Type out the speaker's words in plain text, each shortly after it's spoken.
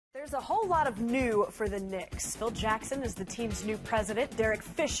There's a whole lot of new for the Knicks. Phil Jackson is the team's new president, Derek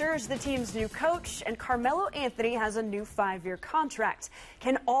Fisher is the team's new coach, and Carmelo Anthony has a new 5-year contract.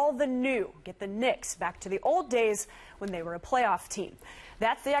 Can all the new get the Knicks back to the old days when they were a playoff team?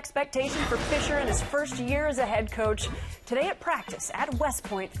 That's the expectation for Fisher in his first year as a head coach. Today at practice at West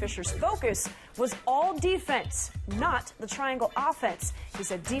Point, Fisher's focus was all defense, not the triangle offense. He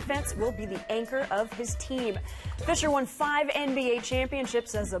said defense will be the anchor of his team. Fisher won 5 NBA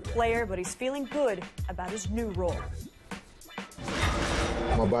championships as a player, but he's feeling good about his new role.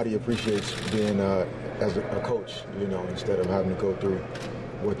 My body appreciates being as a coach, instead of having to go through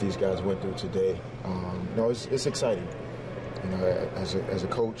what these guys went through today. It's exciting, as a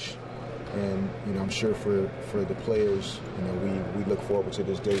coach, and I'm sure for the players, we look forward to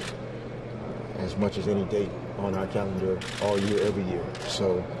this date as much as any date on our calendar all year, every year.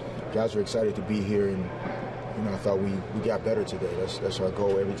 So guys are excited to be here, and I thought we got better today. That's our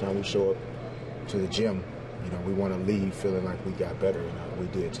goal. Every time we show up to the gym, we want to leave feeling like we got better, and we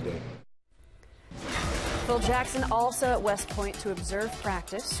did today. Phil Jackson also at West Point to observe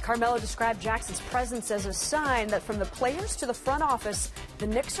practice. Carmelo described Jackson's presence as a sign that from the players to the front office, the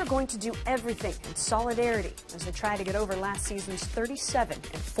Knicks are going to do everything in solidarity as they try to get over last season's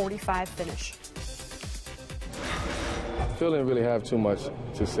 37-45 finish. Phil didn't really have too much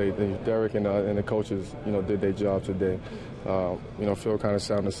to say. Derek and the coaches, did their job today. Phil kind of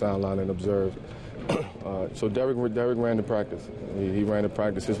sat on the sideline and observed. So Derek ran the practice. He ran the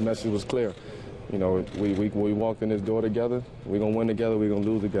practice. His message was clear. We walked in this door together. We're going to win together, we're going to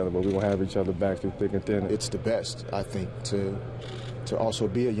lose together, but we're going to have each other back through thick and thin. It's the best, I think, to also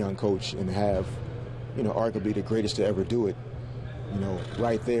be a young coach and have, arguably the greatest to ever do it,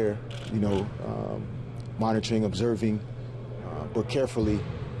 right there, monitoring, observing, but carefully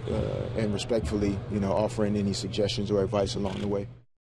and respectfully, offering any suggestions or advice along the way.